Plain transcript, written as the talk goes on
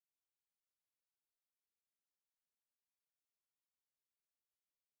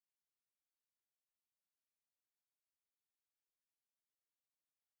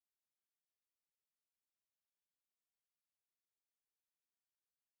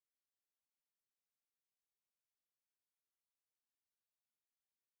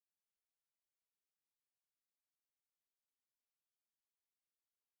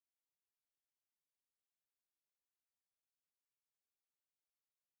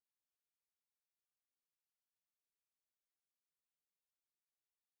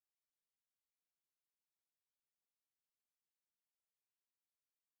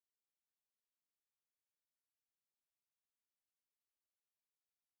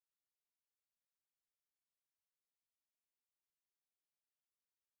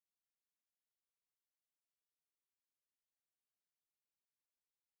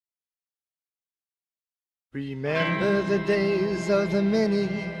Remember the days of the mini,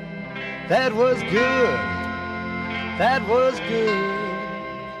 that was good, that was good.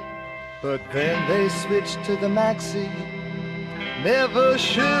 But then they switched to the maxi, never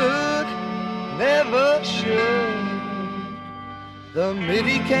should, never should. The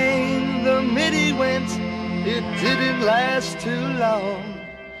midi came, the midi went, it didn't last too long.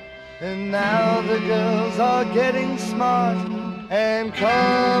 And now the girls are getting smart and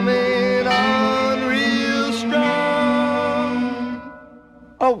coming on real strong.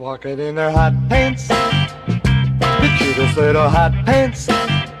 Oh, walking in their hot pants, the cutest little hot pants,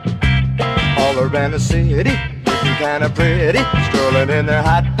 all around the city, looking kind of pretty, strolling in their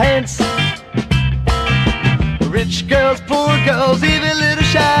hot pants. Rich girls, poor girls, even little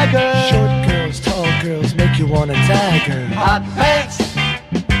shy girls, short girls, tall girls, make you wanna tag her. Hot pants,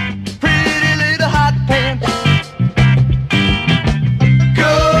 pretty little hot pants.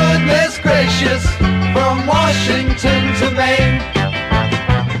 Goodness gracious, from Washington to Maine,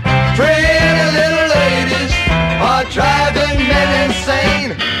 pretty little ladies are driving men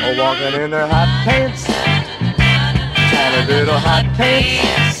insane. Oh, walking in their hot pants, tiny little hot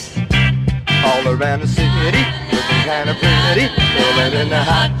pants, all around the city, looking kind of pretty, rolling in their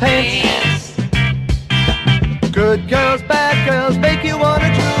hot pants. Good girls, bad girls, make you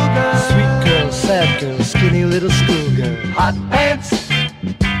wanna drool, girl. Sweet girls, sad girls, skinny little schoolgirl. Hot pants.